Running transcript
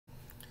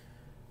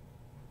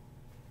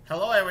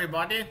Hello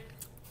everybody,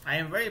 I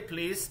am very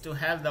pleased to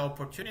have the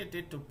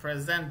opportunity to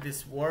present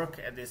this work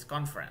at this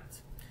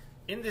conference.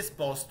 In this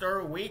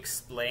poster we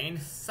explain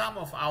some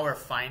of our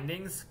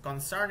findings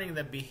concerning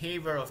the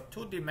behavior of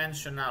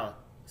two-dimensional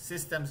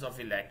systems of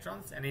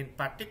electrons, and in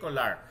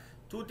particular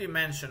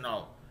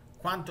two-dimensional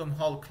quantum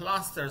Hall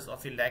clusters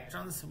of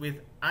electrons with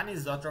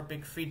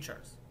anisotropic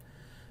features.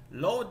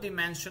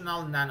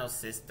 Low-dimensional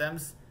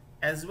nanosystems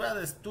as well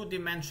as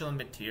two-dimensional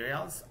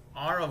materials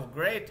are of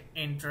great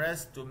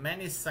interest to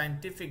many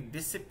scientific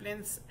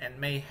disciplines and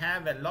may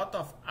have a lot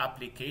of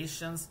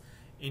applications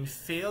in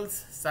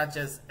fields such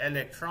as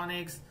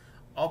electronics,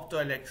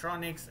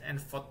 optoelectronics, and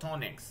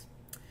photonics.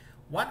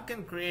 One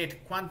can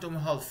create quantum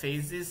Hall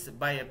phases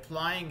by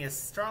applying a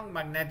strong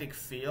magnetic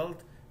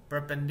field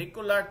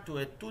perpendicular to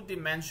a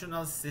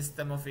two-dimensional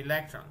system of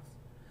electrons.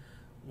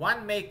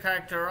 One may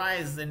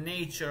characterize the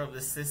nature of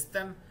the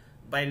system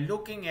by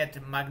looking at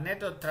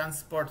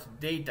magnetotransport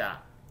data.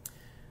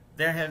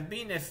 There have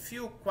been a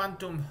few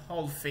quantum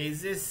Hall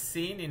phases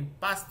seen in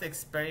past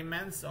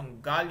experiments on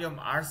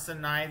gallium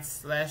arsenide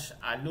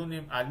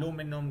 /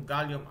 aluminum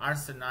gallium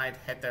arsenide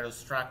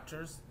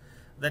heterostructures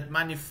that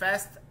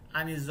manifest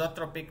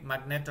anisotropic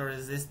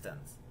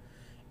magnetoresistance.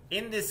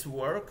 In this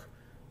work,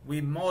 we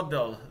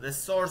model the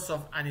source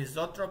of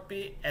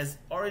anisotropy as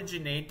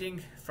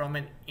originating from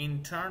an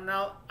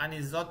internal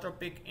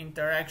anisotropic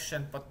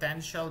interaction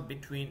potential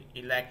between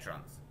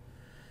electrons.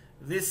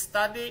 This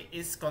study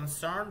is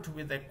concerned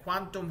with the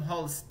quantum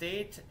Hall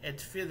state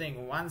at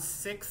filling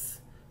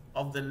 1/6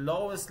 of the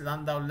lowest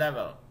Landau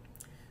level.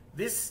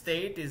 This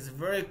state is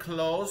very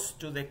close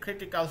to the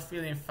critical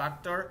filling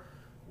factor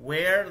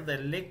where the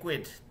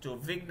liquid to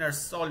Wigner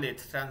solid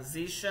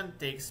transition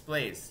takes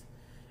place.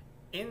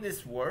 In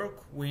this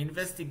work, we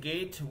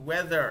investigate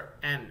whether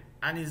an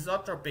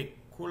anisotropic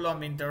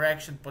Coulomb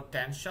interaction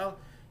potential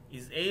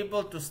is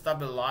able to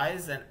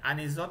stabilize an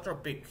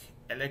anisotropic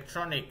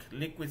electronic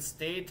liquid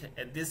state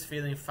at this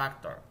filling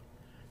factor.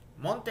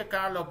 Monte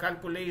Carlo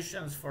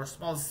calculations for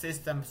small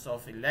systems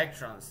of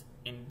electrons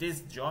in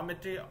this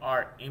geometry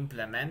are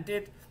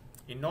implemented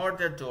in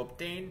order to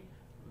obtain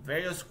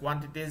various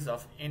quantities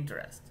of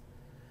interest.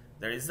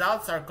 The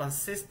results are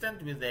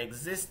consistent with the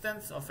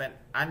existence of an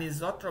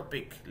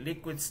anisotropic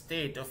liquid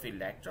state of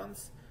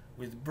electrons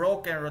with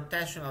broken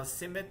rotational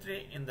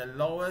symmetry in the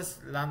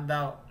lowest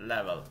Landau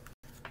level.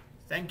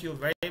 Thank you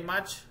very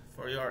much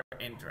for your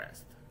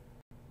interest.